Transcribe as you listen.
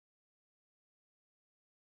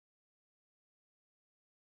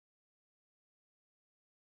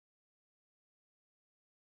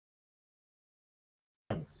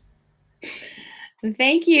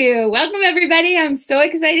Thank you. Welcome, everybody. I'm so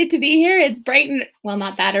excited to be here. It's bright and, well,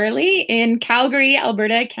 not that early in Calgary,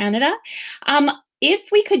 Alberta, Canada. Um, if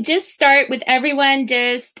we could just start with everyone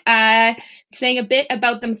just saying a bit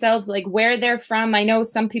about themselves, like where they're from. I know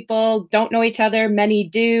some people don't know each other, many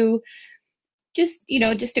do. Just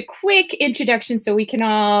a quick introduction so we can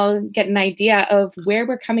all get an idea of where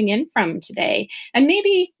we're coming in from today. And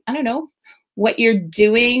maybe, I don't know, what you're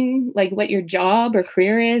doing, like what your job or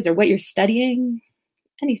career is, or what you're studying,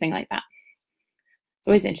 anything like that. It's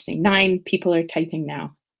always interesting. 9 people are typing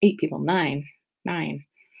now. 8 people, nine.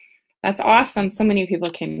 That's awesome. So many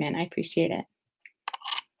people came in. I appreciate it.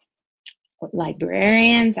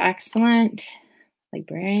 Librarians, excellent.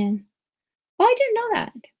 Librarian. Oh, I didn't know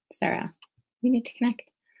that, Sarah. We need to connect.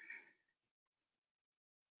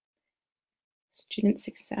 Student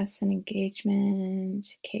success and engagement,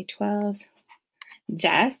 K-12s.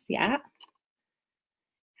 Jess, yeah.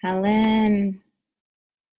 Helen,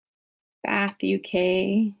 Bath,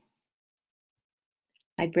 UK.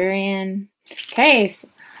 Librarian. Okay, so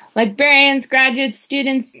librarians, graduates,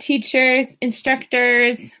 students, teachers,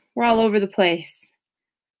 instructors, we're all over the place.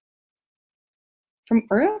 From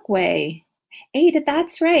Uruguay. Ada,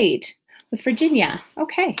 that's right. With Virginia.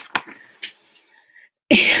 Okay.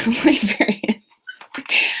 Librarians.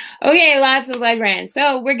 Okay, lots of librarians.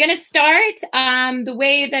 So we're going to start. The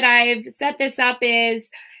way that I've set this up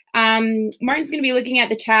is Martin's going to be looking at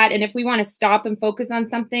the chat, and if we want to stop and focus on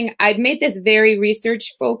something, I've made this very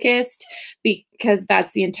research focused because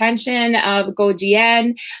that's the intention of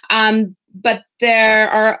GoGN. But there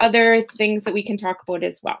are other things that we can talk about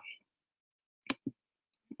as well.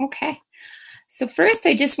 Okay. So first,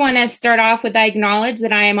 I just want to start off with I acknowledge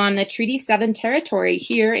that I am on the Treaty 7 territory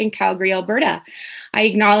here in Calgary, Alberta. I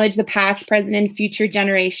acknowledge the past, present, and future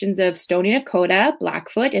generations of Stoney Nakoda,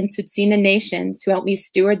 Blackfoot, and Tsuut'ina nations who helped me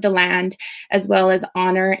steward the land, as well as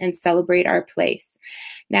honor and celebrate our place.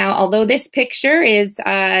 Now, although this picture is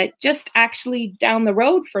just actually down the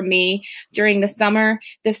road from me during the summer,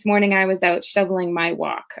 this morning I was out shoveling my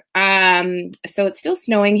walk. So it's still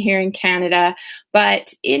snowing here in Canada,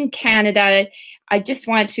 but in Canada, I just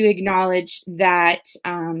want to acknowledge that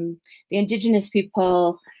the Indigenous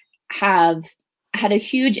people have had a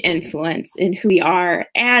huge influence in who we are,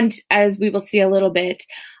 and as we will see a little bit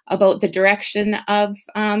about the direction of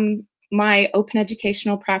my open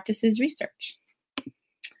educational practices research.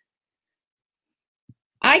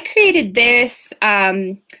 I created this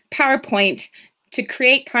PowerPoint to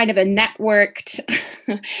create kind of a networked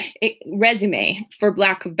resume, for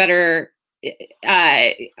lack of better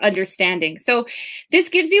understanding. So this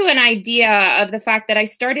gives you an idea of the fact that I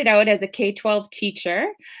started out as a K-12 teacher,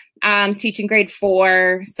 teaching grade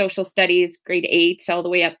 4 social studies, grade 8 all the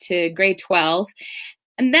way up to grade 12.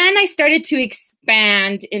 And then I started to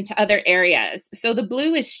expand into other areas. So the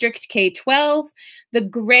blue is strict K-12. The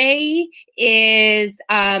gray is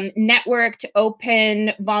networked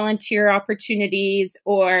open volunteer opportunities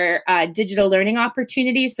or digital learning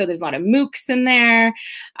opportunities. So there's a lot of MOOCs in there.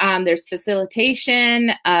 There's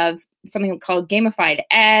facilitation of something called gamified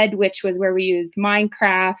ed, which was where we used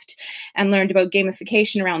Minecraft and learned about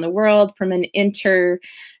gamification around the world from an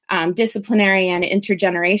disciplinary and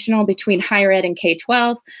intergenerational between higher ed and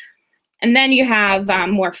K-12. And then you have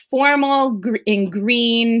more formal in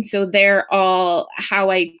green. So they're all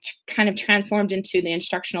how I kind of transformed into the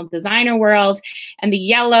instructional designer world. And the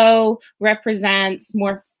yellow represents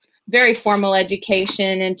more very formal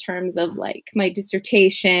education in terms of like my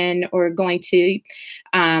dissertation or going to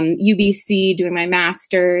UBC, doing my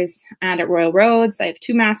master's, and at Royal Roads. I have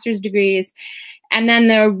 2 master's degrees. And then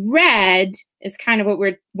the red is kind of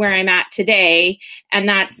where I'm at today, and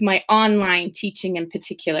that's my online teaching in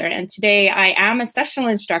particular. And today I am a sessional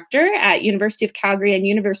instructor at University of Calgary and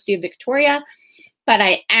University of Victoria, but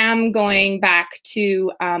I am going back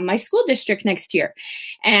to my school district next year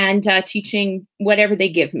and teaching whatever they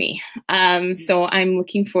give me. So I'm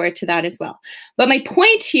looking forward to that as well. But my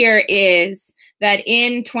point here is that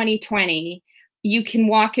in 2020, you can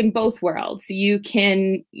walk in both worlds. You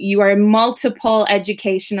are in multiple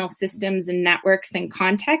educational systems and networks and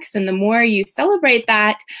contexts, and the more you celebrate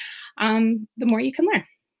that, the more you can learn.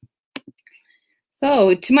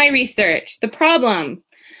 So to my research, the problem.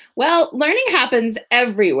 Well, learning happens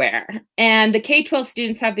everywhere, and the K-12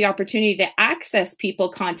 students have the opportunity to access people,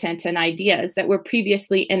 content, and ideas that were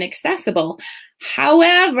previously inaccessible.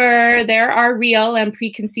 However, there are real and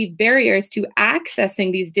preconceived barriers to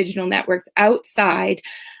accessing these digital networks outside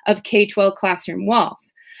of K-12 classroom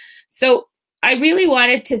walls. So I really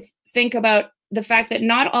wanted to think about the fact that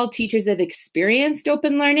not all teachers have experienced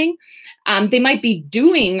open learning. They might be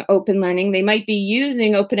doing open learning, they might be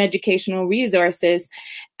using open educational resources,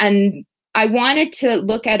 and I wanted to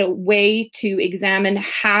look at a way to examine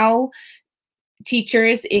how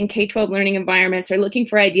teachers in K-12 learning environments are looking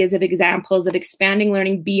for ideas of examples of expanding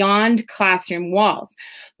learning beyond classroom walls,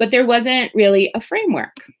 but there wasn't really a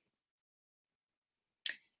framework.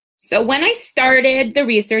 So when I started the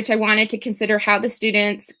research, I wanted to consider how the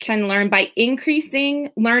students can learn by increasing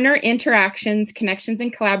learner interactions, connections,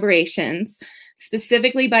 and collaborations,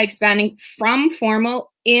 specifically by expanding from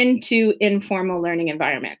formal into informal learning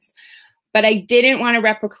environments. But I didn't want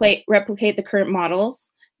to replicate the current models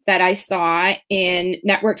that I saw in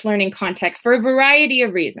networked learning contexts for a variety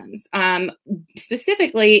of reasons.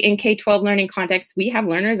 Specifically in K-12 learning contexts, we have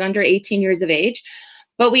learners under 18 years of age,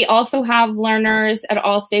 but we also have learners at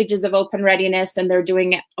all stages of open readiness, and they're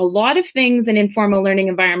doing a lot of things in informal learning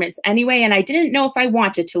environments anyway, and I didn't know if I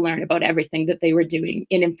wanted to learn about everything that they were doing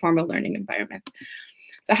in informal learning environments.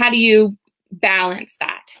 So how do you balance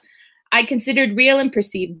that? I considered real and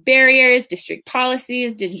perceived barriers, district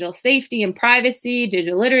policies, digital safety and privacy,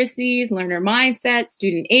 digital literacies, learner mindset,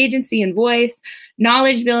 student agency and voice,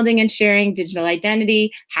 knowledge building and sharing, digital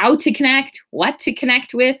identity, how to connect, what to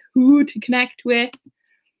connect with, who to connect with.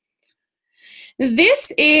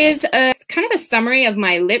 This is a kind of a summary of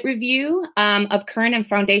my lit review of current and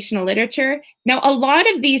foundational literature. Now, a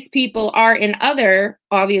lot of these people are in other,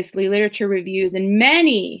 obviously, literature reviews and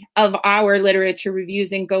many of our literature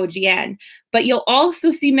reviews in GoGN, but you'll also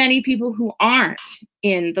see many people who aren't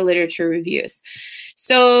in the literature reviews.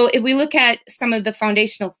 So if we look at some of the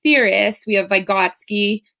foundational theorists, we have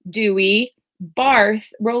Vygotsky, Dewey,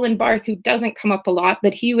 Barth, Roland Barth, who doesn't come up a lot,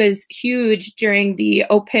 but he was huge during the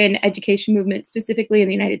open education movement, specifically in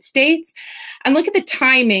the United States. And look at the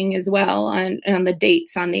timing as well on the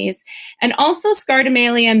dates on these. And also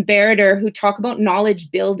Scardamali and Bereder, who talk about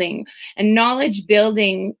knowledge building. And knowledge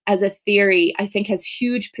building as a theory, I think, has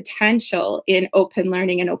huge potential in open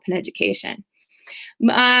learning and open education.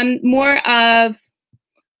 More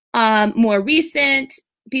recent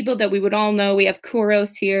people that we would all know, we have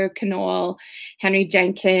Kouros here, Knoll, Henry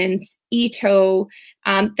Jenkins, Ito.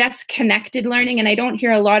 That's connected learning, and I don't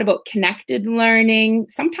hear a lot about connected learning.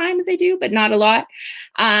 Sometimes I do, but not a lot.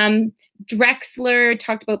 Drexler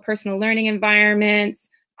talked about personal learning environments.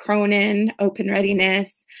 Cronin, open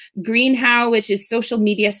readiness. Greenhow, which is social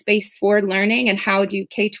media space for learning, and how do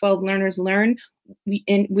K-12 learners learn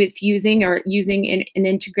with using and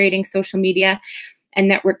integrating social media, and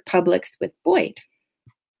network publics with Boyd.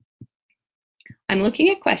 I'm looking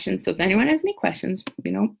at questions, so if anyone has any questions,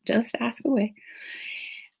 just ask away.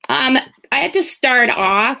 I had to start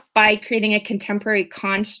off by creating a contemporary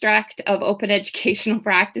construct of open educational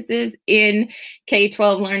practices in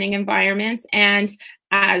K-12 learning environments. And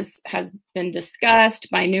as has been discussed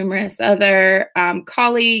by numerous other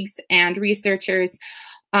colleagues and researchers,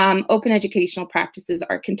 open educational practices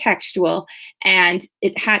are contextual, and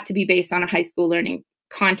it had to be based on a high school learning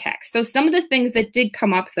context. So some of the things that did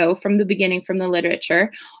come up, though, from the beginning, from the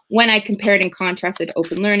literature, when I compared and contrasted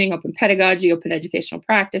open learning, open pedagogy, open educational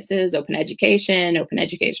practices, open education, open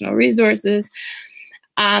educational resources,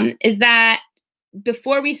 is that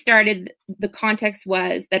before we started, the context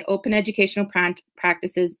was that open educational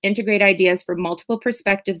practices integrate ideas from multiple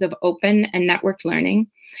perspectives of open and networked learning.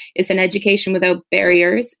 It's an education without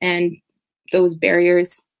barriers, and those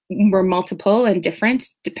barriers were multiple and different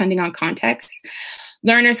depending on context.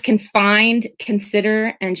 Learners can find,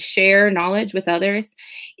 consider, and share knowledge with others.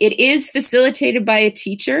 It is facilitated by a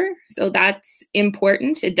teacher, so that's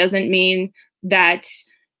important. It doesn't mean that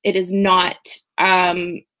it is not,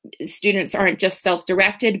 students aren't just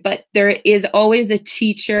self-directed, but there is always a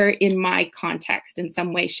teacher in my context in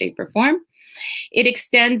some way, shape, or form. It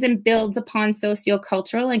extends and builds upon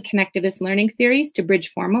sociocultural and connectivist learning theories to bridge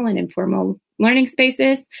formal and informal learning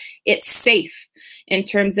spaces. It's safe in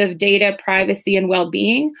terms of data, privacy, and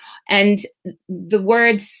well-being. And the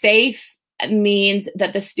word safe means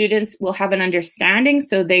that the students will have an understanding,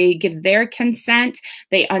 so they give their consent,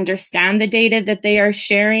 they understand the data that they are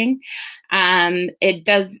sharing. It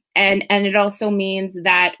does, and it also means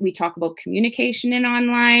that we talk about communication in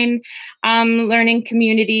online learning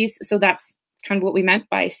communities. So that's kind of what we meant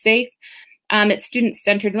by safe. It's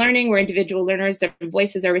student-centered learning, where individual learners'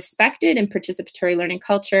 voices are respected in participatory learning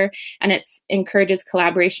culture, and it encourages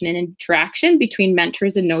collaboration and interaction between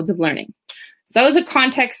mentors and nodes of learning. So that was a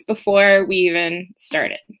context before we even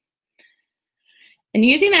started. And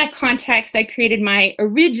using that context, I created my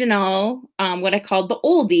original, what I called the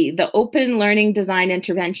oldie, the Open Learning Design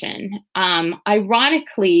Intervention.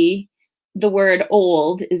 Ironically, the word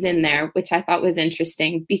old is in there, which I thought was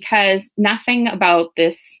interesting because nothing about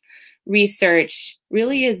this research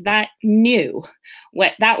really is that new.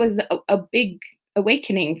 That was a big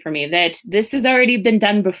awakening for me, that this has already been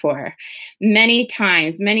done before many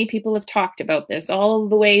times. Many people have talked about this all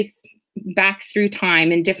the way back through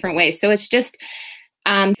time in different ways. So it's just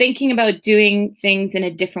thinking about doing things in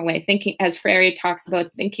a different way, thinking, as Freire talks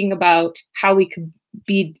about, thinking about how we could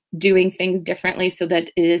be doing things differently so that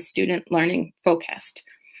it is student learning focused.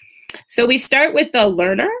 So we start with the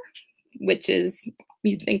learner, which is,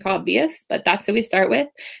 you'd think obvious, but that's what we start with.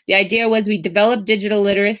 The idea was we developed digital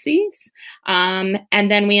literacies, and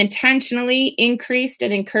then we intentionally increased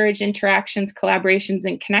and encouraged interactions, collaborations,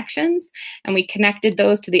 and connections, and we connected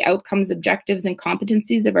those to the outcomes, objectives, and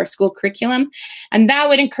competencies of our school curriculum, and that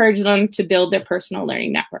would encourage them to build their personal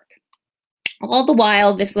learning network. All the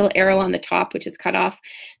while, this little arrow on the top, which is cut off,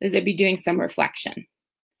 is they'd be doing some reflection.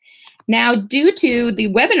 Now, due to the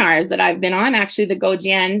webinars that I've been on, actually the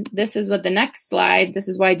GoGN, this is what the next slide, this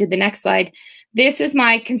is why I did the next slide. This is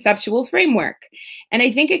my conceptual framework. And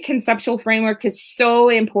I think a conceptual framework is so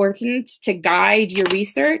important to guide your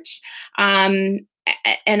research. And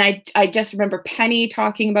I just remember Penny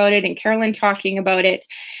talking about it and Carolyn talking about it.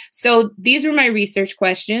 So these were my research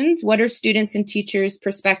questions. What are students' and teachers'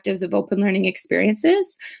 perspectives of open learning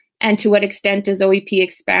experiences? And to what extent does OEP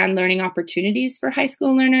expand learning opportunities for high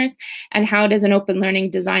school learners? And how does an open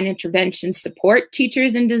learning design intervention support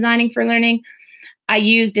teachers in designing for learning? I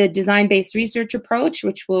used a design-based research approach,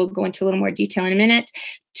 which we'll go into a little more detail in a minute,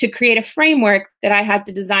 to create a framework that I had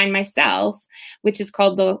to design myself, which is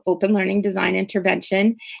called the Open Learning Design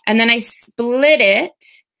Intervention. And then I split it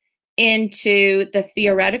into the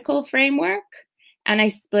theoretical framework, and I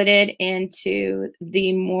split it into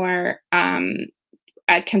the more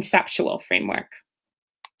conceptual framework.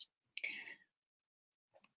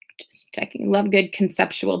 Just checking, love good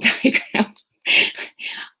conceptual diagram.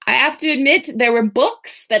 I have to admit, there were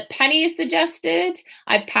books that Penny suggested.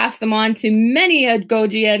 I've passed them on to many a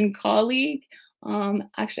GoGN colleague.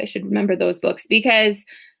 Actually, I should remember those books, because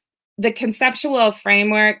the conceptual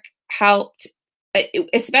framework helped,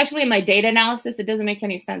 especially in my data analysis. It doesn't make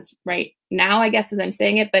any sense right now, I guess, as I'm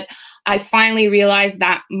saying it, but I finally realized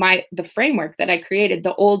that the framework that I created,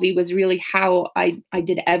 the oldie, was really how I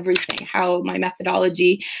did everything, how my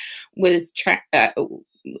methodology was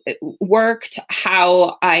worked,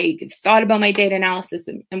 how I thought about my data analysis,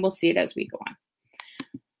 and we'll see it as we go on.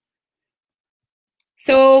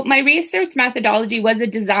 So my research methodology was a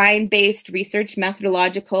design-based research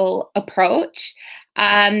methodological approach.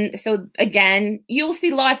 So again, you'll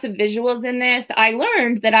see lots of visuals in this. I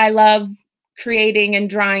learned that I love creating and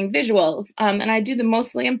drawing visuals, and I do them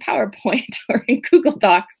mostly in PowerPoint or in Google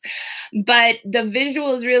Docs, but the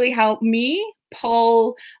visuals really help me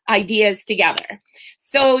pull ideas together.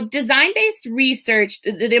 So design-based research,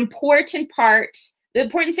 the important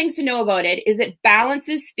things to know about it is it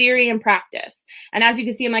balances theory and practice. And as you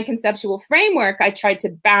can see in my conceptual framework, I tried to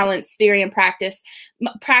balance theory and practice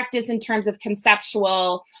in terms of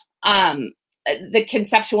conceptual, the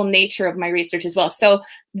conceptual nature of my research as well. So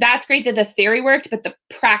that's great that the theory worked, but the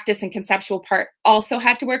practice and conceptual part also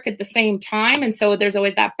have to work at the same time. And so there's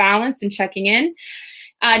always that balance and checking in.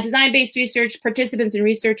 Design-based research, participants and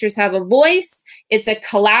researchers have a voice. It's a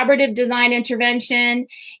collaborative design intervention.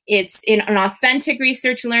 It's in an authentic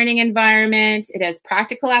research learning environment. It has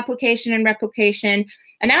practical application and replication.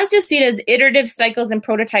 And I was just see it as iterative cycles and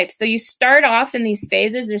prototypes. So you start off in these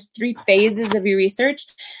phases. There's 3 phases of your research.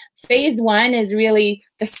 Phase 1 is really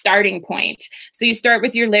the starting point. So you start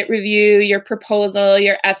with your lit review, your proposal,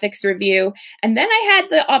 your ethics review. And then I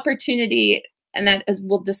had the opportunity, and that, as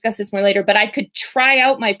we'll discuss this more later, but I could try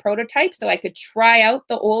out my prototype. So I could try out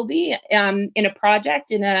the oldie in a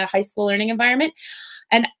project in a high school learning environment.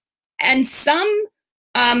 And some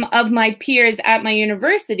of my peers at my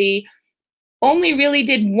university only really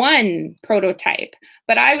did one prototype,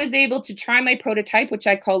 but I was able to try my prototype, which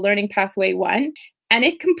I call Learning Pathway 1, and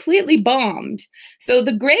it completely bombed. So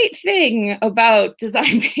the great thing about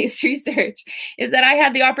design-based research is that I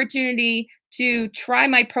had the opportunity to try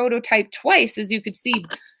my prototype twice, as you could see,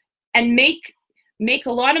 and make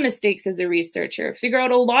a lot of mistakes as a researcher, figure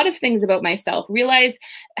out a lot of things about myself, realize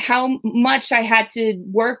how much I had to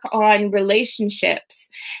work on relationships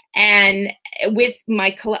and with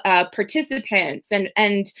my participants. And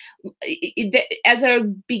as a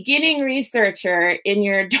beginning researcher in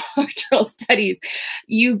your doctoral studies,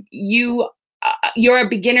 you're a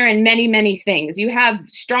beginner in many, many things. You have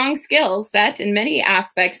strong skill set in many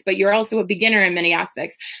aspects, but you're also a beginner in many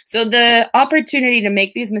aspects. So the opportunity to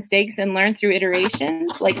make these mistakes and learn through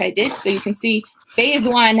iterations like I did. So you can see phase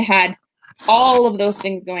 1 had all of those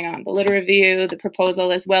things going on, the literature review, the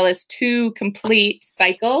proposal, as well as 2 complete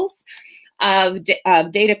cycles of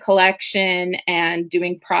data collection and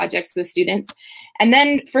doing projects with students. And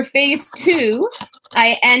then for phase 2,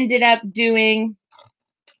 I ended up doing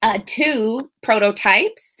 2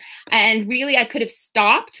 prototypes, and really I could have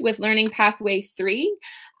stopped with Learning Pathway 3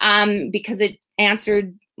 because it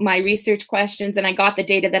answered my research questions and I got the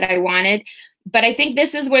data that I wanted. But I think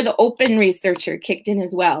this is where the open researcher kicked in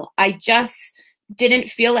as well. I just didn't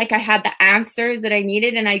feel like I had the answers that I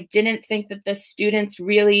needed, and I didn't think that the students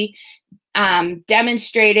really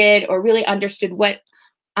demonstrated or really understood what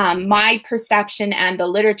my perception and the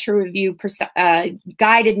literature review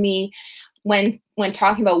guided me when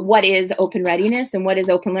talking about what is open readiness and what is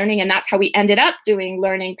open learning. And that's how we ended up doing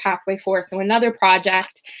Learning Pathway 4, so another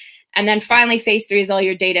project. And then finally, phase 3 is all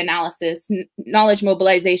your data analysis, knowledge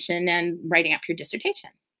mobilization, and writing up your dissertation.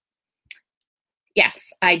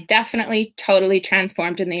 Yes, I definitely totally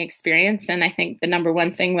transformed in the experience. And I think the number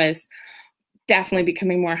one thing was definitely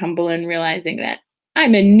becoming more humble and realizing that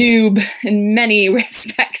I'm a noob in many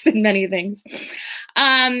respects and many things.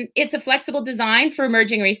 It's a flexible design for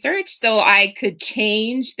emerging research, so I could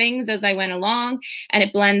change things as I went along, and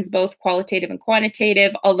it blends both qualitative and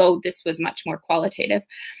quantitative, although this was much more qualitative.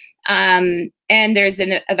 And there's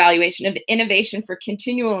an evaluation of innovation for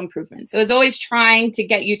continual improvement. So it's always trying to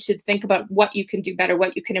get you to think about what you can do better,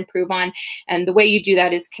 what you can improve on, and the way you do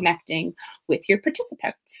that is connecting with your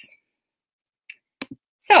participants.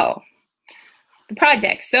 So the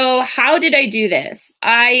project. So how did I do this?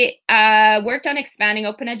 I worked on expanding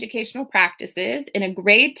open educational practices in a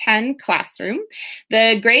grade 10 classroom.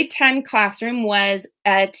 The grade 10 classroom was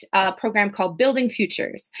at a program called Building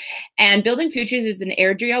Futures. And Building Futures is in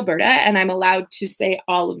Airdrie, Alberta, and I'm allowed to say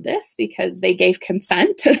all of this because they gave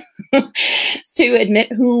consent to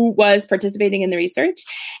admit who was participating in the research.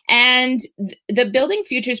 And the Building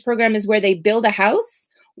Futures program is where they build a house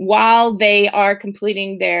while they are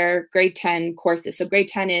completing their grade 10 courses. So grade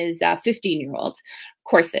 10 is 15-year-old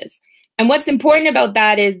courses. And what's important about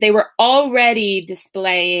that is they were already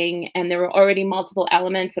displaying, and there were already multiple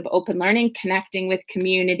elements of open learning, connecting with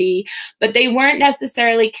community, but they weren't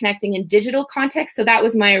necessarily connecting in digital context. So that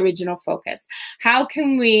was my original focus. How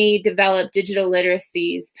can we develop digital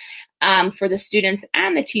literacies for the students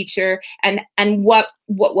and the teacher, and what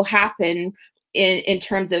will happen in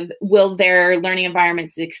terms of, will their learning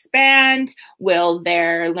environments expand? Will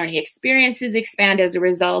their learning experiences expand as a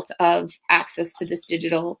result of access to this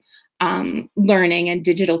digital learning and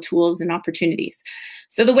digital tools and opportunities?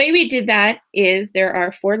 So the way we did that is there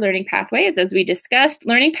are 4 learning pathways, as we discussed.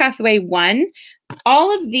 Learning Pathway 1,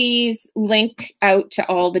 all of these link out to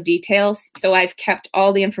all the details. So I've kept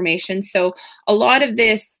all the information. So a lot of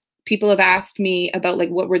this, people have asked me about, like,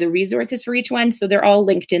 what were the resources for each one. So they're all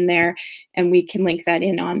linked in there, and we can link that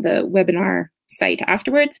in on the webinar site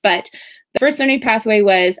afterwards. But the first learning pathway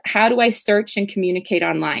was, how do I search and communicate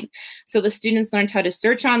online? So the students learned how to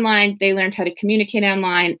search online, they learned how to communicate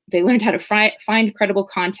online, they learned how to find credible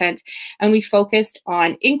content, and we focused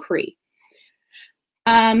on inquiry.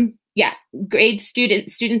 Grade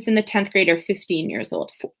students in the 10th grade are 15 years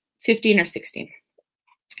old, 15 or 16.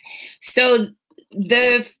 So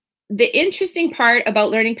the interesting part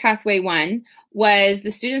about Learning Pathway 1 was the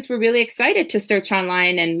students were really excited to search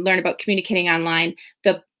online and learn about communicating online.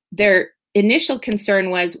 Their initial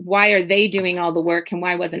concern was, why are they doing all the work and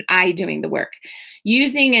why wasn't I doing the work?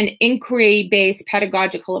 Using an inquiry-based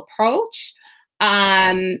pedagogical approach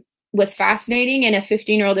was fascinating in a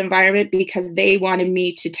 15-year-old environment because they wanted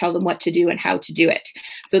me to tell them what to do and how to do it.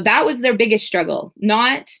 So that was their biggest struggle,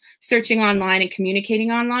 not searching online and communicating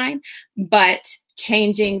online, but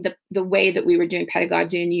changing the way that we were doing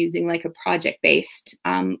pedagogy and using like a project-based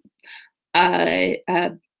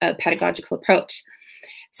pedagogical approach.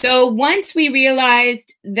 So once we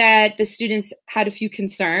realized that the students had a few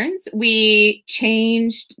concerns, we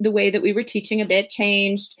changed the way that we were teaching a bit,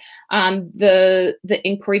 changed the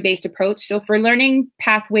inquiry-based approach. So for Learning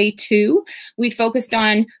Pathway 2, we focused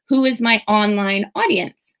on who is my online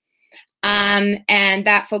audience. And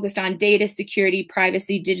that focused on data security,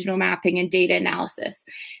 privacy, digital mapping, and data analysis.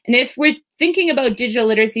 And if we're thinking about digital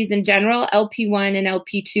literacies in general, LP1 and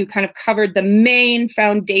LP2 kind of covered the main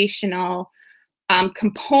foundational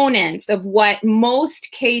components of what most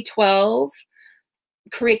K-12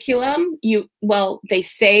 curriculum, they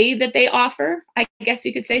say that they offer, I guess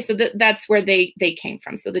you could say. So that's where they came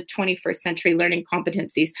from. So the 21st century learning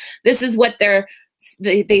competencies. This is what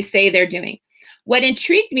they say they're doing. What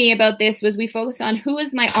intrigued me about this was we focused on who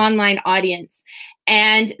is my online audience.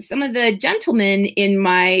 And some of the gentlemen in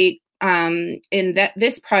my in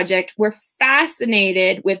this project were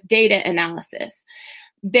fascinated with data analysis.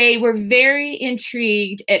 They were very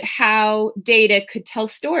intrigued at how data could tell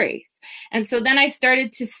stories. And so then I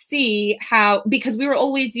started to see how, because we were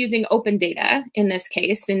always using open data in this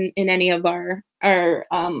case, in any of our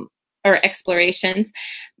explorations,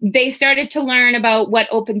 they started to learn about what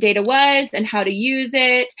open data was and how to use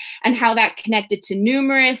it and how that connected to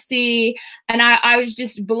numeracy. And I was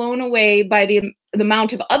just blown away by the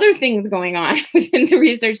amount of other things going on within the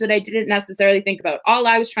research that I didn't necessarily think about. All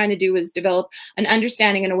I was trying to do was develop an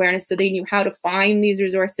understanding and awareness so they knew how to find these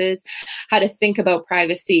resources, how to think about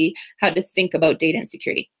privacy, how to think about data and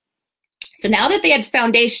security. So now that they had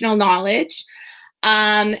foundational knowledge,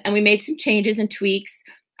 and we made some changes and tweaks,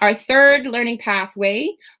 our third learning pathway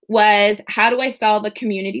was, how do I solve a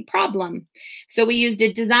community problem? So we used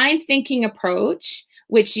a design thinking approach,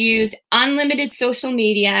 which used unlimited social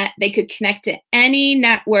media. They could connect to any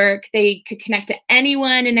network. They could connect to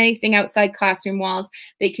anyone and anything outside classroom walls.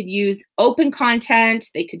 They could use open content.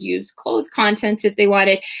 They could use closed content if they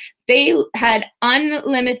wanted. They had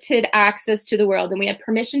unlimited access to the world, and we had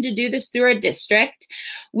permission to do this through our district.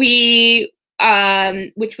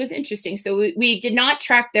 Which was interesting. So we did not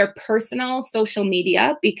track their personal social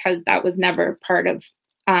media because that was never part of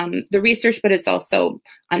the research, but it's also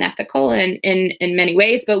unethical in many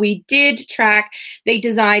ways. But we did track, they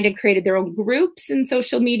designed and created their own groups in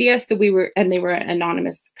social media. So they were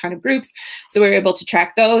anonymous kind of groups. So we were able to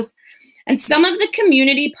track those. And some of the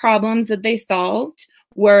community problems that they solved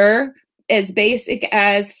were as basic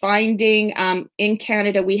as finding, in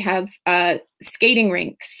Canada, we have skating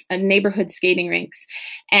rinks, neighborhood skating rinks,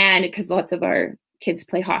 and because lots of our kids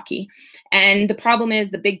play hockey. And the problem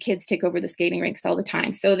is the big kids take over the skating rinks all the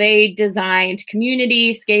time. So they designed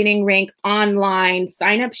community skating rink online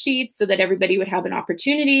sign-up sheets so that everybody would have an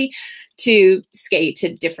opportunity to skate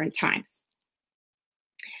at different times.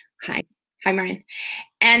 Hi, Marian.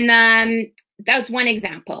 And that was one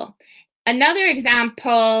example. Another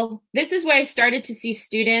example, this is where I started to see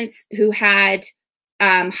students who had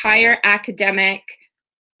higher academic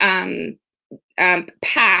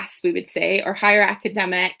pass, we would say, or higher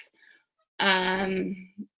academic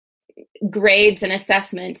grades and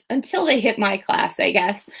assessment until they hit my class, I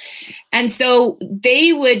guess. And so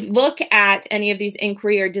they would look at any of these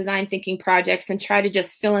inquiry or design thinking projects and try to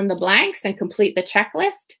just fill in the blanks and complete the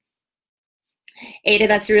checklist. Ada,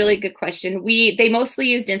 that's a really good question. They mostly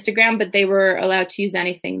used Instagram, but they were allowed to use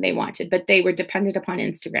anything they wanted, but they were dependent upon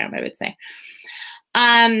Instagram, I would say.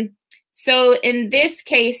 So in this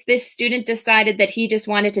case, this student decided that he just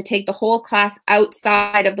wanted to take the whole class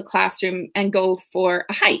outside of the classroom and go for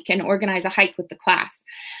a hike and organize a hike with the class.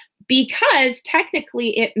 Because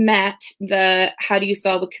technically it met the, how do you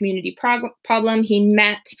solve a community problem? He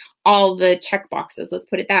met all the check boxes, let's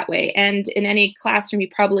put it that way. And in any classroom, he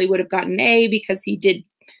probably would have gotten an A because he did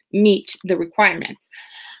meet the requirements.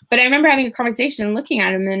 But I remember having a conversation and looking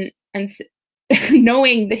at him and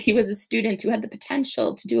knowing that he was a student who had the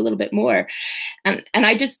potential to do a little bit more. And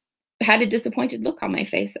I just had a disappointed look on my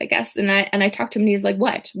face, I guess. And I talked to him and he's like,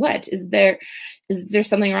 what is there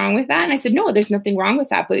something wrong with that? And I said, no, there's nothing wrong with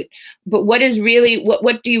that. But what is really,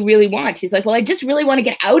 what do you really want? He's like, well, I just really want to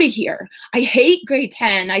get out of here. I hate grade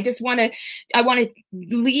 10. I want to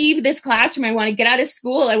leave this classroom. I want to get out of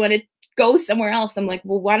school. I want to go somewhere else. I'm like,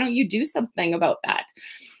 well, why don't you do something about that?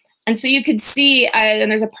 And so you could see,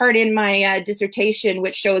 and there's a part in my dissertation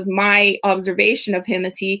which shows my observation of him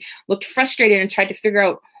as he looked frustrated and tried to figure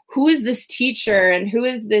out, who is this teacher and who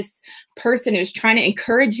is this person who's trying to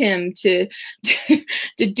encourage him to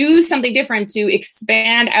do something different, to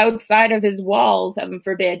expand outside of his walls, heaven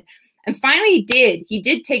forbid. And finally he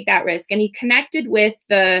did take that risk, and he connected with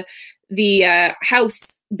the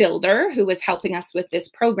house builder who was helping us with this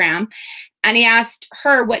program. And he asked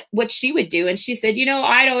her what she would do. And she said,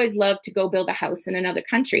 I'd always love to go build a house in another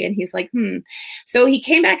country. And he's like, So he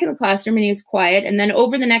came back in the classroom and he was quiet. And then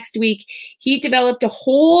over the next week, he developed a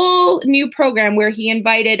whole new program where he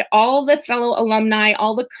invited all the fellow alumni,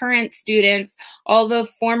 all the current students, all the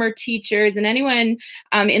former teachers, and anyone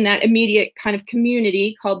in that immediate kind of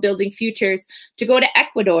community called Building Futures to go to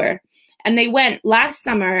Ecuador. And they went last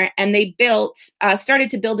summer and they started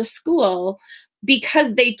to build a school,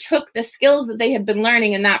 because they took the skills that they had been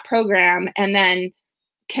learning in that program and then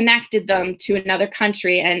connected them to another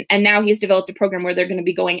country. And now he's developed a program where they're going to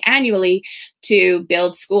be going annually to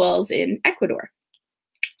build schools in Ecuador.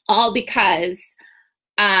 All because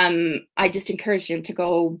I just encouraged him to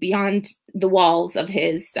go beyond the walls of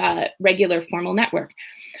his regular formal network.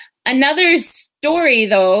 Another story,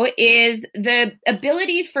 though, is the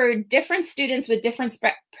ability for different students with different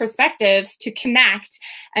perspectives to connect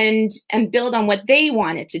and build on what they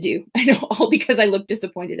wanted to do. I know, all because I looked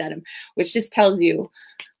disappointed at him, which just tells you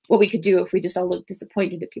what we could do if we just all look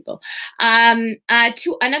disappointed at people.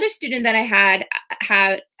 To another student that I had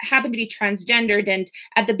happened to be transgendered, and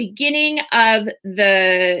at the beginning of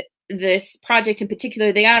this project in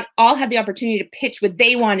particular, they all had the opportunity to pitch what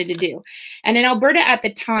they wanted to do. And in Alberta at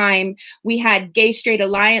the time, we had gay straight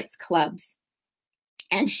alliance clubs.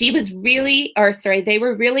 And they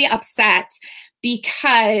were really upset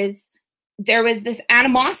because there was this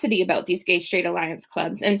animosity about these gay straight alliance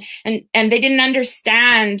clubs, and they didn't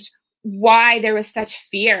understand why there was such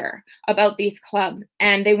fear about these clubs,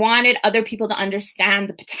 and they wanted other people to understand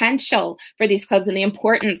the potential for these clubs and the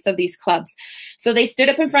importance of these clubs. So they stood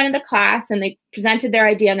up in front of the class and they presented their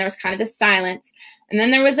idea, and there was kind of this silence. And then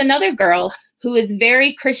there was another girl who is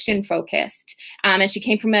very Christian focused, and she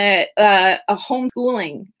came from a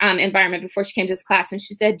homeschooling environment before she came to this class. And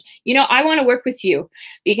she said, you know, I want to work with you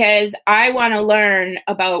because I want to learn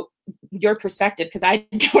about your perspective because I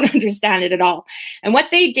don't understand it at all. And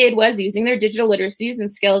what they did was, using their digital literacies and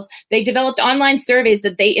skills, they developed online surveys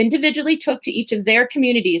that they individually took to each of their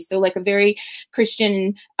communities. So like a very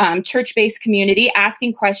Christian church-based community,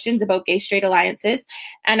 asking questions about gay straight alliances.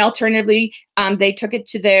 And alternatively, they took it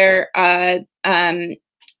to their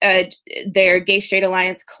gay straight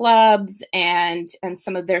alliance clubs and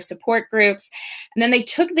some of their support groups. And then they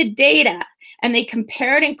took the data and they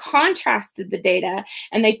compared and contrasted the data,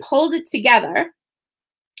 and they pulled it together.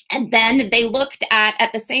 And then they looked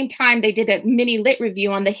at the same time, they did a mini lit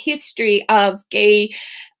review on the history of gay,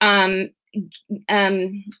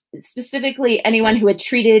 specifically anyone who had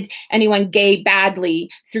treated anyone gay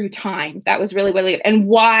badly through time. That was really, and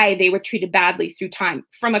why they were treated badly through time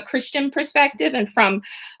from a Christian perspective and from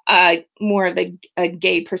more of a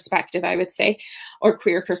gay perspective, I would say, or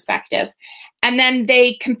queer perspective. And then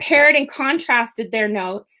they compared and contrasted their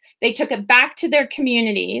notes. They took it back to their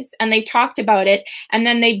communities and they talked about it. And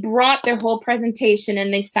then they brought their whole presentation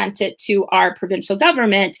and they sent it to our provincial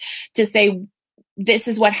government to say, this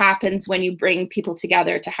is what happens when you bring people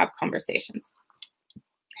together to have conversations.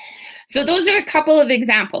 So those are a couple of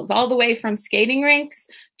examples, all the way from skating rinks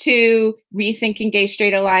to rethinking gay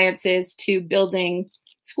straight alliances to building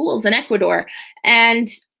schools in Ecuador. And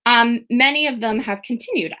many of them have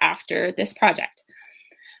continued after this project.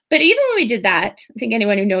 But even when we did that, I think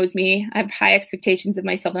anyone who knows me, I have high expectations of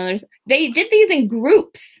myself and others. They did these in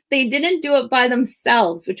groups. They didn't do it by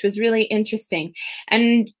themselves, which was really interesting.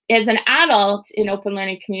 And as an adult in open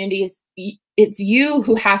learning communities, it's you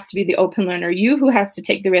who has to be the open learner, you who has to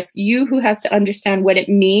take the risk, you who has to understand what it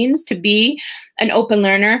means to be an open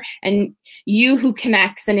learner, and you who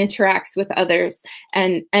connects and interacts with others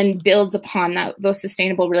and builds upon those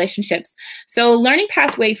sustainable relationships. So Learning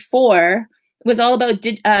Pathway 4 was all about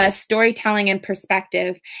storytelling and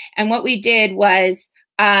perspective. And what we did was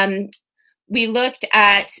we looked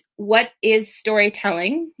at what is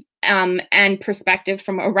storytelling and perspective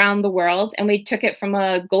from around the world. And we took it from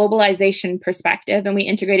a globalization perspective, and we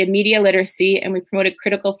integrated media literacy, and we promoted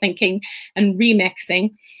critical thinking and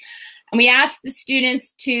remixing. And we asked the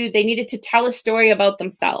students they needed to tell a story about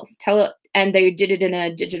themselves, and they did it in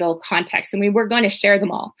a digital context. And we were going to share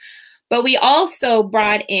them all. But we also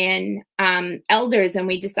brought in elders, and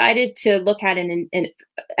we decided to look at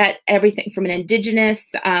at everything from an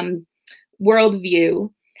Indigenous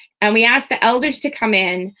worldview. And we asked the elders to come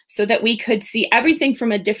in so that we could see everything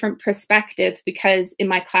from a different perspective, because in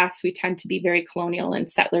my class, we tend to be very colonial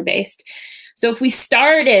and settler-based. So if we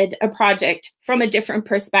started a project from a different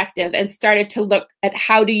perspective and started to look at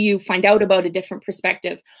how do you find out about a different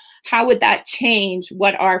perspective, how would that change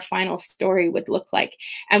what our final story would look like?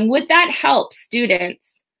 And would that help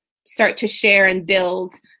students start to share and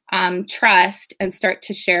build trust and start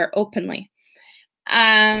to share openly?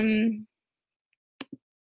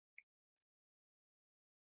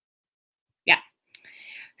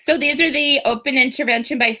 So these are the open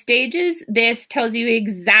intervention by stages. This tells you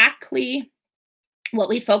exactly what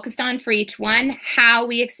we focused on for each one, how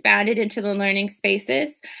we expanded into the learning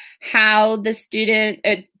spaces, how the student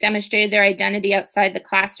demonstrated their identity outside the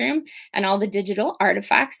classroom, and all the digital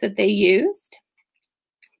artifacts that they used.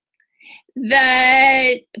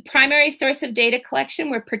 The primary source of data collection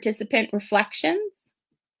were participant reflections.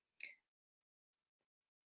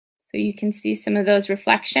 So you can see some of those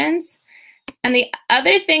reflections. And the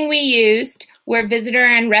other thing we used were visitor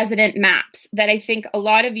and resident maps that I think a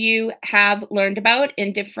lot of you have learned about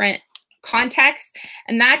in different context,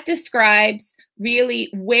 and that describes really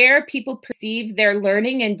where people perceive their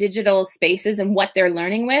learning in digital spaces and what they're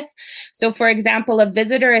learning with. So for example, a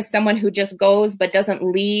visitor is someone who just goes but doesn't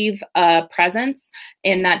leave a presence,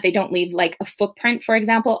 in that they don't leave like a footprint, for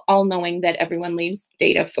example, all knowing that everyone leaves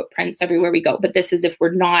data footprints everywhere we go. But this is if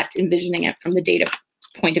we're not envisioning it from the data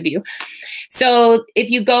point of view. So if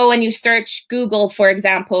you go and you search Google, for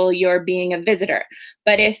example, you're being a visitor.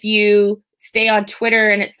 But if you stay on Twitter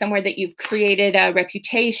and it's somewhere that you've created a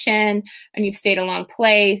reputation and you've stayed a long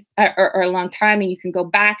place or a long time and you can go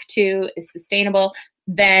back to, is sustainable,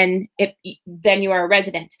 then you are a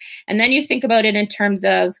resident. And then you think about it in terms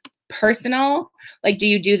of personal, like, do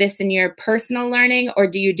you do this in your personal learning or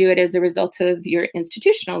do you do it as a result of your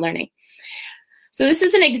institutional learning? So this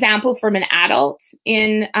is an example from an adult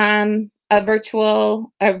in a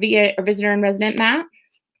virtual or via a visitor and resident map.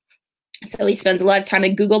 So he spends a lot of time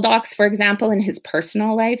in Google Docs, for example, in his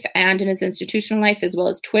personal life and in his institutional life, as well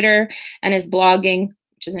as Twitter, and his blogging,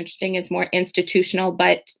 which is interesting, is more institutional,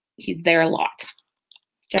 but he's there a lot.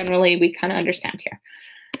 Generally, we kind of understand here.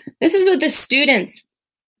 This is what the students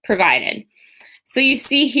provided. So you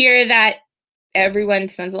see here that everyone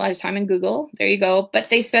spends a lot of time in Google. There you go. But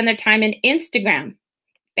they spend their time in Instagram.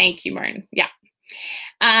 Thank you, Martin. Yeah.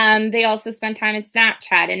 They also spend time in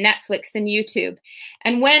Snapchat and Netflix and YouTube.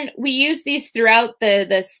 And when we use these throughout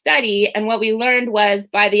the study, and what we learned was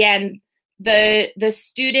by the end, the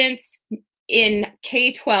students in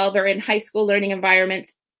K-12 or in high school learning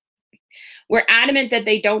environments were adamant that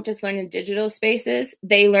they don't just learn in digital spaces,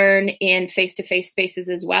 they learn in face-to-face spaces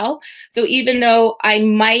as well. So even though I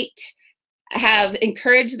might have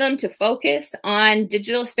encouraged them to focus on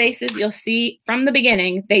digital spaces, you'll see from the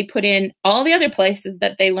beginning, they put in all the other places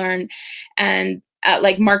that they learn, and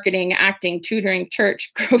like marketing, acting, tutoring,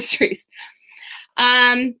 church, groceries.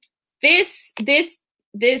 The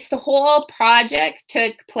whole project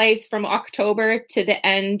took place from October to the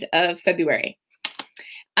end of February.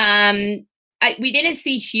 We didn't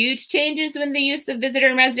see huge changes in the use of visitor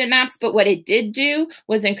and resident maps, but what it did do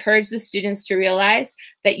was encourage the students to realize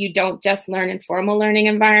that you don't just learn in formal learning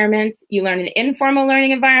environments, you learn in informal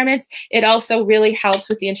learning environments. It also really helped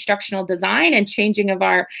with the instructional design and changing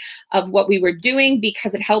of what we were doing,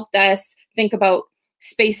 because it helped us think about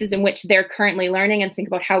spaces in which they're currently learning and think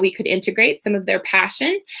about how we could integrate some of their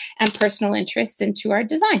passion and personal interests into our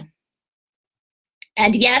design.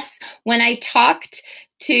 And yes, when I talked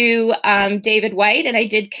to David White, and I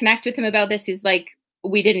did connect with him about this, he's like,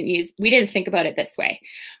 we didn't think about it this way.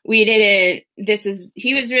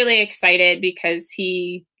 He was really excited because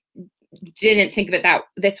he didn't think of it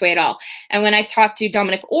this way at all. And when I've talked to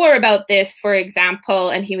Dominic Orr about this, for example,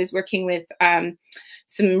 and he was working with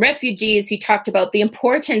some refugees, he talked about the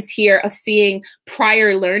importance here of seeing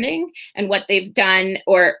prior learning and what they've done,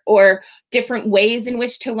 or different ways in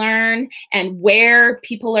which to learn and where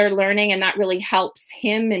people are learning. And that really helps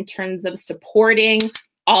him in terms of supporting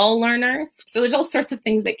all learners. So there's all sorts of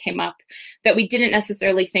things that came up that we didn't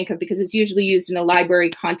necessarily think of, because it's usually used in a library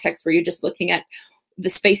context where you're just looking at the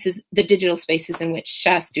spaces, the digital spaces in which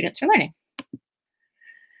students are learning.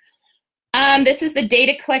 This is the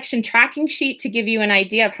data collection tracking sheet to give you an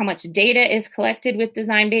idea of how much data is collected with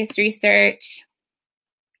design-based research.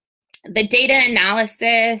 The data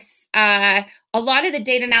analysis, a lot of the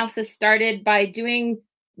data analysis started by doing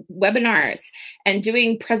webinars and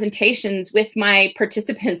doing presentations with my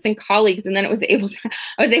participants and colleagues, and then I was able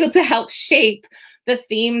to help shape the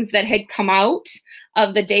themes that had come out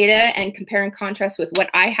of the data and compare and contrast with what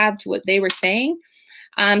I have to what they were saying.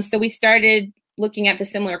 So we started looking at the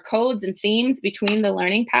similar codes and themes between the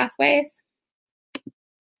learning pathways.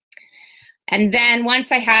 And then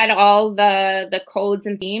once I had all the codes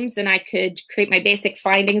and themes and I could create my basic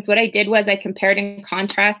findings, what I did was I compared and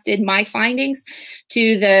contrasted my findings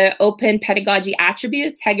to the open pedagogy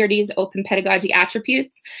attributes, Hegarty's open pedagogy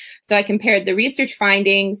attributes. So I compared the research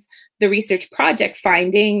findings, the research project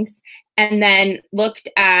findings, and then looked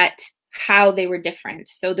at how they were different.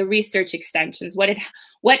 So the research extensions,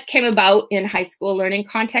 what came about in high school learning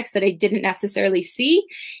context that I didn't necessarily see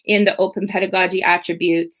in the open pedagogy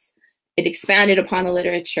attributes. It expanded upon the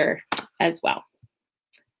literature as well.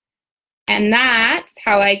 And that's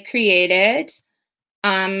how I created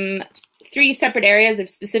 3 separate areas of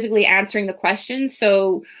specifically answering the questions.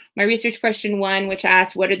 So my research question 1, which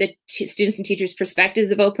asked, what are the students and teachers'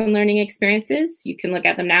 perspectives of open learning experiences? You can look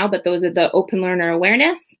at them now, but those are the open learner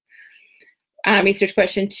awareness. Research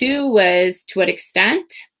question 2 was, to what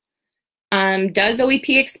extent does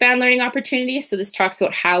OEP expand learning opportunities? So this talks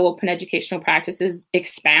about how open educational practices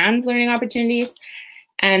expands learning opportunities.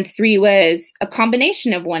 And 3 was a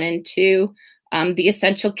combination of 1 and 2. the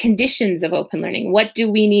essential conditions of open learning. What do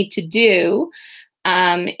we need to do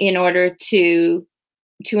in order to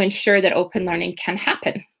ensure that open learning can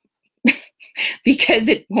happen? Because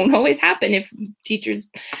it won't always happen if teachers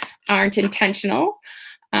aren't intentional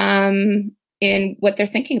in what they're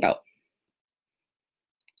thinking about.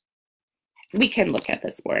 We can look at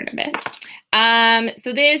this more in a bit.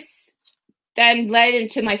 So this then led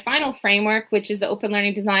into my final framework, which is the Open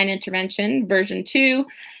Learning Design Intervention version 2.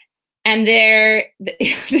 And there,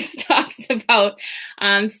 this talks about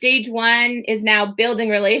stage 1 is now building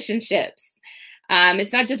relationships.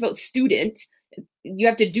 It's not just about student. You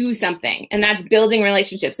have to do something, and that's building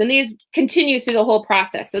relationships. And these continue through the whole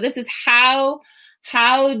process. So this is how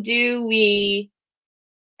do we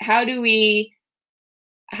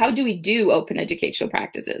do open educational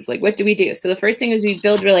practices? Like, what do we do? So the first thing is we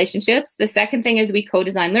build relationships. The second thing is we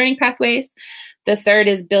co-design learning pathways. The third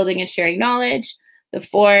is building and sharing knowledge. The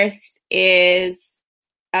fourth is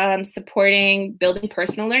supporting building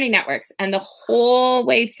personal learning networks. And the whole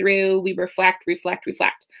way through, we reflect.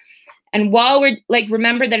 And while we're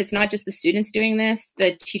remember that it's not just the students doing this,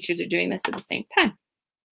 the teachers are doing this at the same time.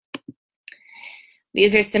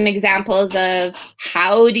 These are some examples of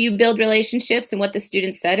how do you build relationships and what the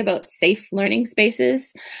students said about safe learning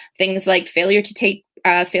spaces. Things like failure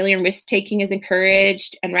and risk taking is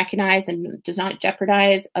encouraged and recognized and does not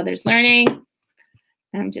jeopardize others' learning.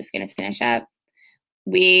 I'm just going to finish up.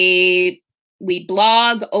 We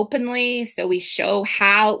blog openly, so we show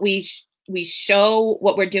how we show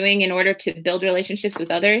what we're doing in order to build relationships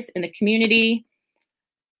with others in the community.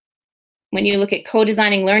 When you look at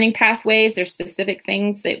co-designing learning pathways, there's specific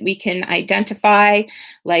things that we can identify,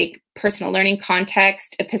 like personal learning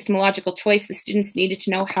context, epistemological choice. The students needed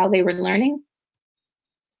to know how they were learning.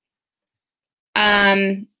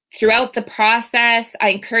 Throughout the process, I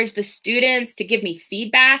encouraged the students to give me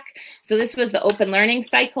feedback. So this was the open learning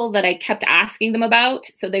cycle that I kept asking them about.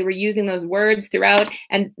 So they were using those words throughout.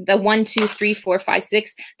 And the 1, 2, 3, 4, 5,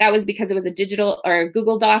 6, that was because it was a digital or a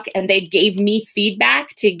Google Doc, and they gave me feedback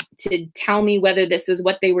to tell me whether this was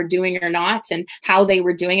what they were doing or not, and how they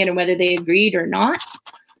were doing it, and whether they agreed or not.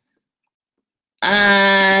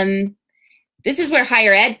 This is where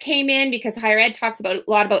higher ed came in, because higher ed talks a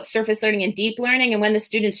lot about surface learning and deep learning. And when the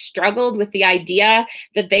students struggled with the idea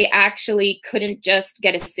that they actually couldn't just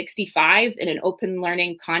get a 65 in an open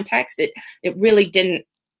learning context, it really didn't,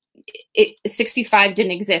 65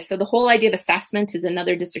 didn't exist. So the whole idea of assessment is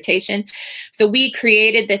another dissertation. So we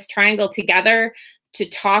created this triangle together to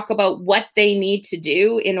talk about what they need to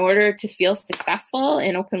do in order to feel successful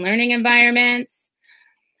in open learning environments.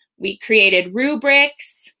 We created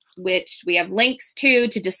rubrics, which we have links to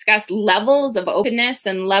discuss levels of openness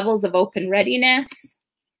and levels of open readiness.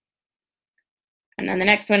 And then the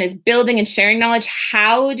next one is building and sharing knowledge.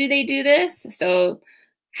 How do they do this? So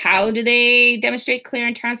how do they demonstrate clear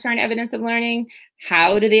and transparent evidence of learning?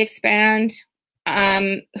 How do they expand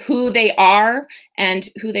who they are and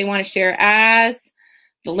who they want to share as?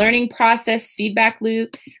 The learning process, feedback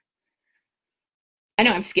loops. I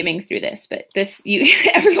know I'm skimming through this, but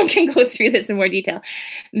everyone can go through this in more detail.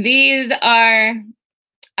 These are,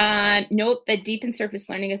 note that deep and surface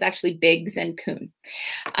learning is actually Biggs and Kuhn.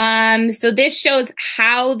 So this shows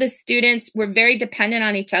how the students were very dependent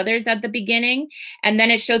on each other's at the beginning, and then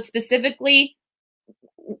it showed specifically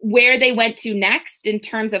where they went to next in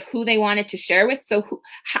terms of who they wanted to share with. So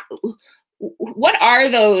what are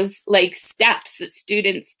those steps that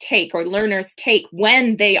students take or learners take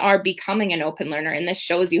when they are becoming an open learner? And this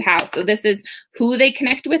shows you how. So this is who they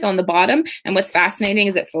connect with on the bottom. And what's fascinating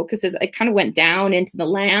is it kind of went down into the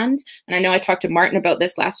land. And I know I talked to Martin about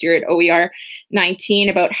this last year at OER 19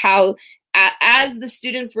 about how as the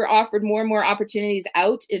students were offered more and more opportunities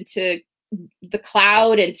out into the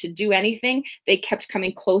cloud and to do anything, they kept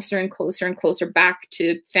coming closer and closer and closer back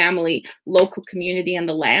to family, local community, and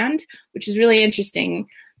the land, which is really interesting,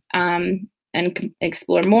 and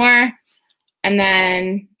explore more. And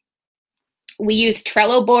then we use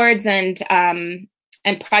Trello boards and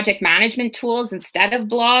project management tools instead of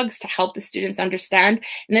blogs to help the students understand.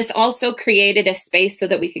 And this also created a space so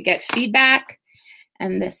that we could get feedback.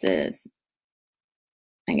 And this is,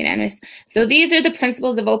 I'm going to end this. So these are the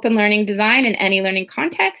principles of open learning design in any learning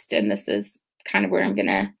context. And this is kind of where I'm going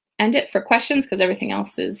to end it for questions, because everything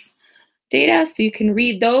else is data. So you can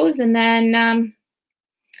read those. And then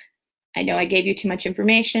I know I gave you too much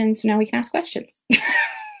information, so now we can ask questions.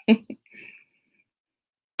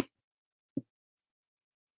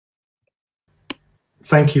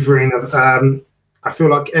 Thank you, Verena. I feel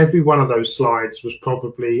like every one of those slides was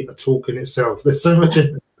probably a talk in itself. There's so much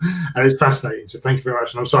And it's fascinating. So thank you very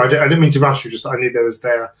much. And I'm sorry, I didn't mean to rush you. Just I knew there was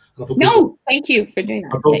there. And I thought No, thank you for doing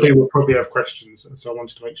that. I thought people would probably have questions, and so I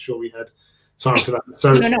wanted to make sure we had time for that.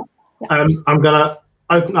 So No. Yeah. I'm going to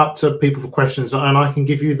open up to people for questions, and I can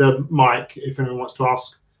give you the mic if anyone wants to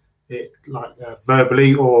ask it, like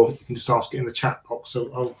verbally, or you can just ask it in the chat box.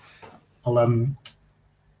 So I'll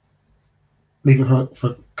leave it for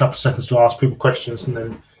a couple of seconds to ask people questions, and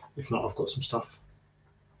then if not, I've got some stuff.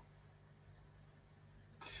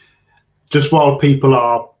 Just while people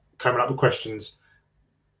are coming up with questions,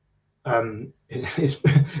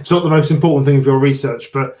 it's not the most important thing of your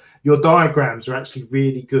research, but your diagrams are actually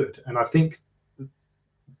really good. And I think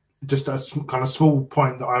just a kind of small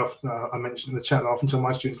point that I mentioned in the chat that I often tell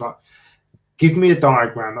my students, like, give me a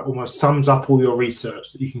diagram that almost sums up all your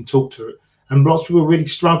research that you can talk to it. And lots of people really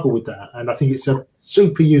struggle with that. And I think it's a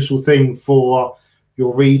super useful thing for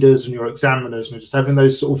your readers and your examiners, and just having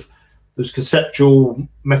those sort of those conceptual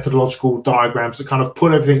methodological diagrams that kind of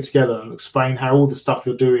put everything together and explain how all the stuff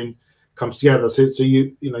you're doing comes together. So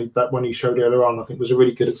you know, that one you showed earlier on, I think was a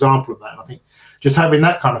really good example of that. And I think just having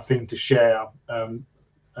that kind of thing to share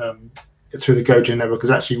through the GoGen network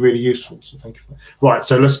is actually really useful. So thank you for that. Right,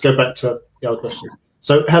 so let's go back to the other question.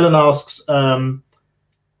 So Helen asks, how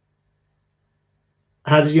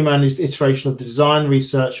did you manage the iteration of the design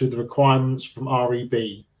research with the requirements from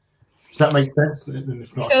REB? Does that make sense?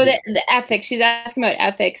 If not, so the ethics, she's asking about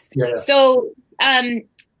ethics. Yeah. So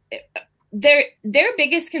their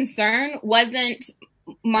biggest concern wasn't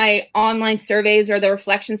my online surveys or the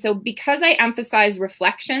reflections. So because I emphasize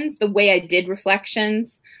reflections, the way I did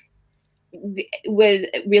reflections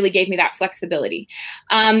really gave me that flexibility.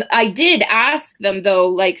 I did ask them, though,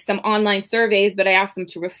 like some online surveys, but I asked them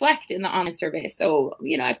to reflect in the online surveys. So,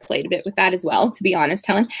 you know, I played a bit with that as well, to be honest,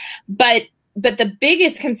 Helen. But the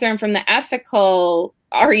biggest concern from the ethical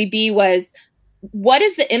REB was, what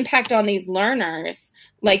is the impact on these learners?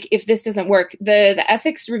 Like, if this doesn't work, the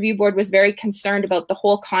ethics review board was very concerned about the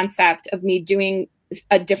whole concept of me doing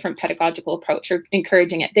a different pedagogical approach or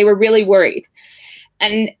encouraging it. They were really worried.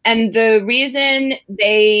 And the reason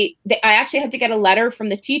I actually had to get a letter from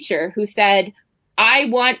the teacher who said, I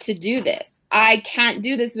want to do this. I can't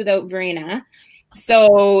do this without Verena.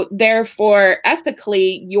 So therefore,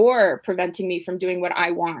 ethically, you're preventing me from doing what I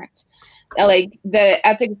want. Like, the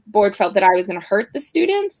ethics board felt that I was going to hurt the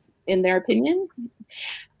students, in their opinion.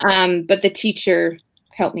 But the teacher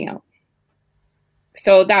helped me out.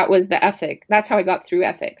 So that was the ethic. That's how I got through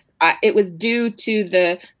ethics. It was due to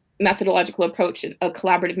the methodological approach, a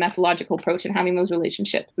collaborative methodological approach, and having those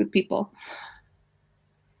relationships with people.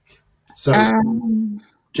 So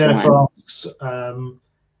Jennifer asks,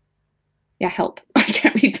 yeah, help. I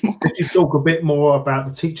can't read them all. Could you talk a bit more about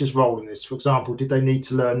the teacher's role in this? For example, did they need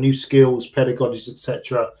to learn new skills, pedagogies,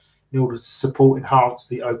 etc., in order to support, enhance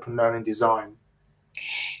the open learning design?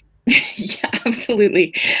 Yeah,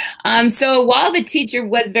 absolutely. So while the teacher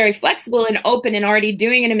was very flexible and open and already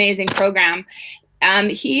doing an amazing program,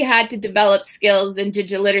 he had to develop skills in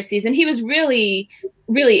digital literacies, and he was really,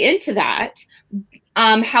 really into that.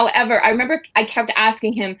 However, I remember I kept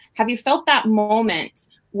asking him, have you felt that moment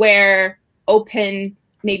where open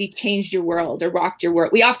maybe changed your world or rocked your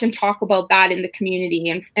world? We often talk about that in the community.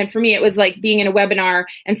 And for me, it was like being in a webinar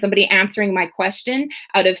and somebody answering my question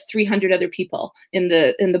out of 300 other people in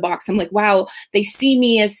the box. I'm like, wow, they see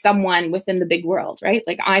me as someone within the big world, right?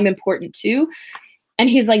 Like, I'm important too. And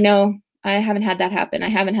he's like, no, I haven't had that happen. I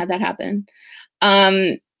haven't had that happen.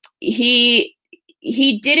 He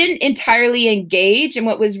didn't entirely engage. And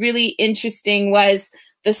what was really interesting was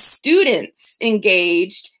the students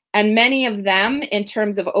engaged, and many of them, in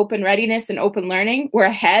terms of open readiness and open learning, were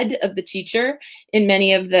ahead of the teacher in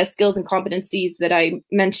many of the skills and competencies that I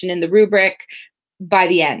mentioned in the rubric by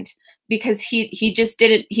the end, because he just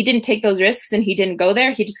didn't take those risks, and he didn't go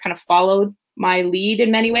there. He just kind of followed my lead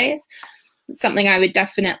in many ways. It's something I would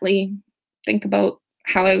definitely think about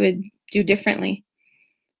how I would do differently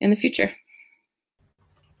in the future.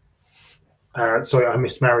 Sorry, I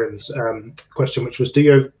missed Marion's question, which was,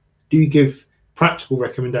 do you give practical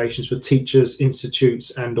recommendations for teachers,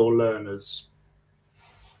 institutes, and/or learners?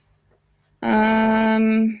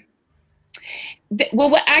 Well,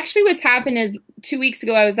 what's happened is 2 weeks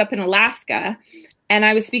ago I was up in Alaska, and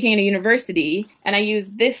I was speaking at a university, and I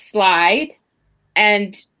used this slide,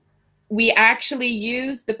 and we actually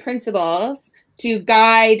used the principles to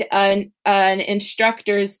guide an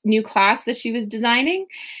instructor's new class that she was designing,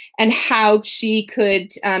 and how she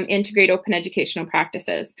could integrate open educational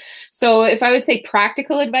practices. So if I would say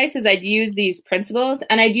practical advice is, I'd use these principles,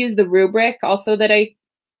 and I'd use the rubric also that I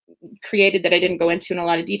created that I didn't go into in a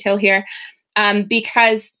lot of detail here,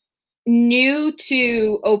 because new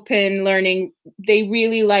to open learning, they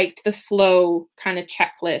really liked the slow kind of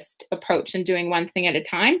checklist approach and doing one thing at a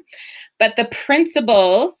time. But the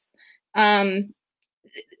principles, one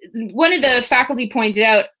of the faculty pointed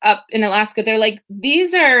out up in Alaska, they're like,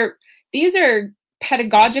 these are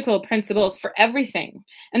pedagogical principles for everything.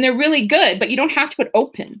 And they're really good, but you don't have to put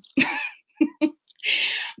open.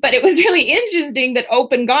 But it was really interesting that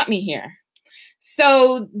open got me here.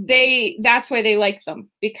 So that's why they like them,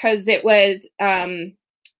 because it was a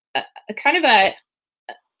kind of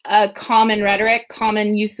a common rhetoric,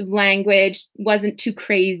 common use of language, wasn't too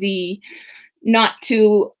crazy, not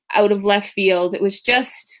too out of left field. It was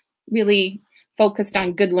just really focused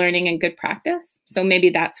on good learning and good practice. So maybe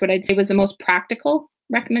that's what I'd say was the most practical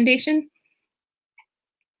recommendation.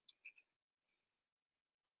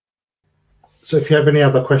 So if you have any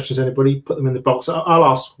other questions, anybody, put them in the box. I'll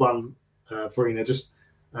ask one, Verena. Just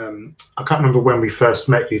I can't remember when we first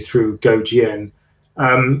met you through GoGN,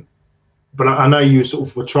 but I know you sort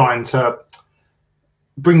of were trying to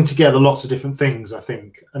bring together lots of different things, I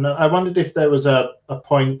think. And I wondered if there was a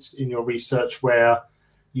point in your research where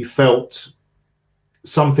you felt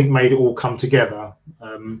something made it all come together.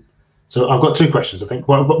 So I've got two questions, I think.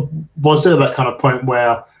 Was there that kind of point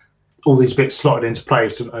where all these bits slotted into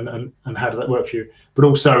place, and how did that work for you? But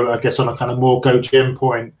also, I guess, on a kind of more GoGN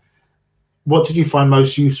point, what did you find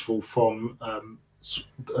most useful from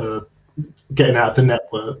getting out of the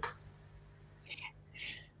network?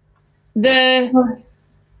 The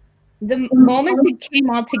moments it came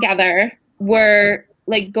all together were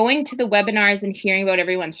like going to the webinars and hearing about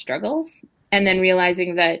everyone's struggles, and then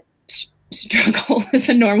realizing that struggle is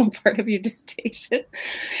a normal part of your dissertation,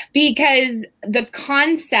 because the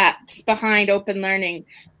concepts behind open learning,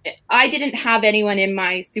 I didn't have anyone in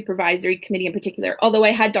my supervisory committee in particular, although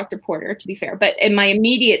I had Dr. Porter, to be fair, but in my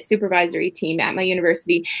immediate supervisory team at my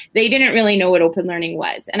university, they didn't really know what open learning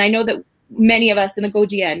was. And I know that many of us in the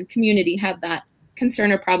GoGN community have that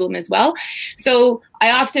concern or problem as well. So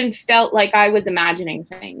I often felt like I was imagining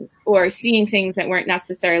things or seeing things that weren't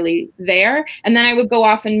necessarily there. And then I would go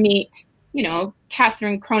off and meet,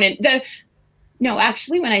 Catherine Cronin.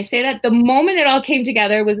 Actually, when I say that, the moment it all came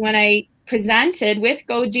together was when I presented with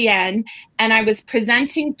GoGN, and I was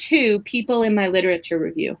presenting to people in my literature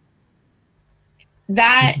review.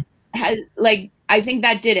 That has, I think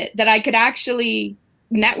that did it, that I could actually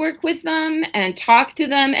network with them and talk to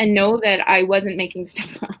them and know that I wasn't making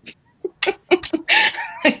stuff up.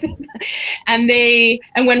 And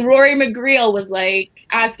when Rory McGreal was like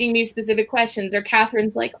asking me specific questions, or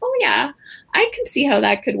Catherine's like, oh yeah, I can see how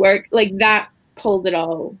that could work, like that pulled it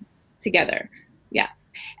all together. Yeah.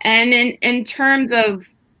 And in terms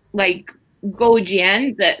of like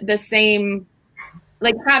GoGN, the same,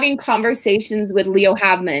 like having conversations with Leo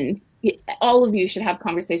Havman. All of you should have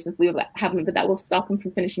conversations with Leo Havman, but that will stop him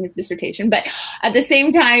from finishing his dissertation. But at the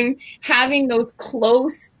same time, having those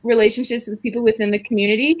close relationships with people within the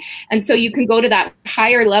community, and so you can go to that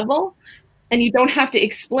higher level and you don't have to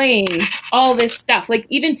explain all this stuff. Like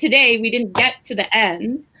even today, we didn't get to the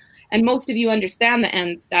end, and most of you understand the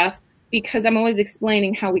end stuff because I'm always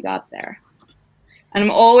explaining how we got there. And I'm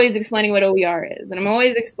always explaining what OER is, and I'm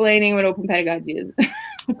always explaining what open pedagogy is.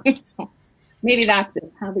 So maybe that's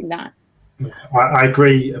it, having that. I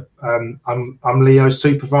agree. I'm Leo's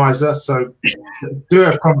supervisor, so do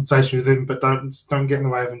have a conversation with him, but don't get in the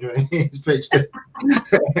way of him doing his pitch. But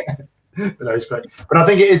no, it's great. But I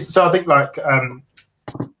think it is. So I think like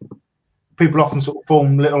people often sort of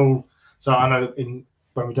form little. So I know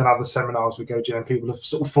when we've done other seminars with GoGN, people have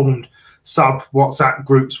sort of formed sub WhatsApp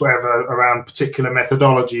groups, whatever, around particular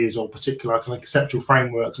methodologies or particular kind of conceptual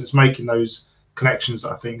frameworks. It's making those connections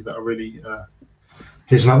that I think that are really.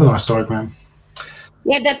 Here's another nice diagram.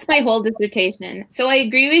 Yeah, that's my whole dissertation. So I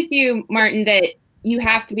agree with you, Martin, that you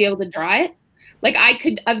have to be able to draw it. Like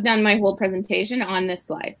I've done my whole presentation on this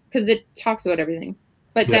slide because it talks about everything.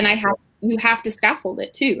 But then you have to scaffold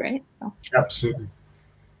it too, right? So. Absolutely.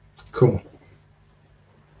 Cool.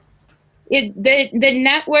 The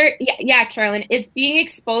network, yeah, Carolyn, it's being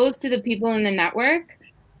exposed to the people in the network.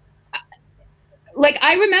 Like,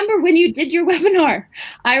 I remember when you did your webinar.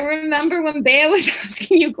 I remember when Bea was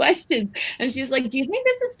asking you questions, and she's like, do you think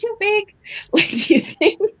this is too big? Like, do you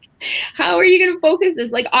think, how are you going to focus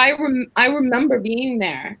this? Like, I remember being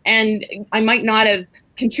there, and I might not have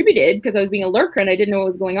contributed because I was being a lurker and I didn't know what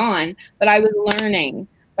was going on, but I was learning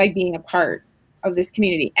by being a part of this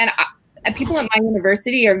community. And people at my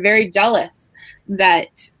university are very jealous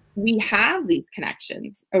that we have these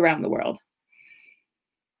connections around the world.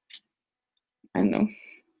 I don't know.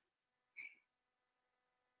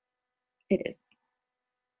 It is.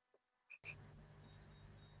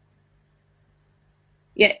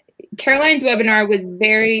 Caroline's webinar was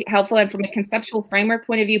very helpful, and from a conceptual framework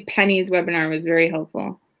point of view, Penny's webinar was very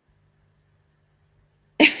helpful.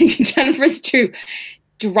 Jennifer's true.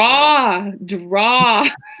 Draw.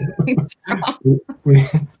 We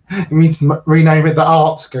need to rename it the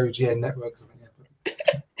Art GoGN Network. So,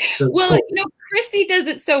 well, cool. you know, Chrissy does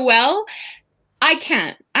it so well. I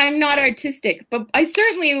can't. I'm not artistic, but I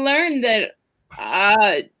certainly learned that,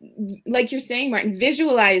 like you're saying, Martin,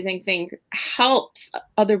 visualizing things helps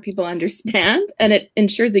other people understand, and it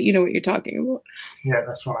ensures that you know what you're talking about. Yeah,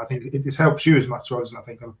 that's right. I think it helps you as much as I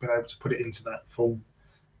think I've been able to put it into that form.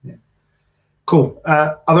 Yeah. Cool.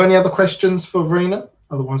 Are there any other questions for Verena?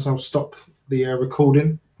 Otherwise, I'll stop the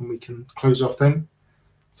recording and we can close off then.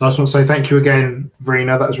 So I just want to say thank you again,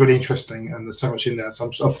 Verena. That was really interesting, and there's so much in there. So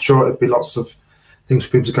I'm sure it'd be lots of things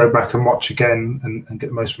for people to go back and watch again and get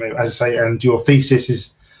the most from it. As I say, and your thesis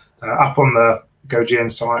is up on the GoGN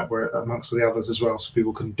site, where amongst all the others as well, so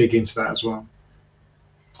people can dig into that as well.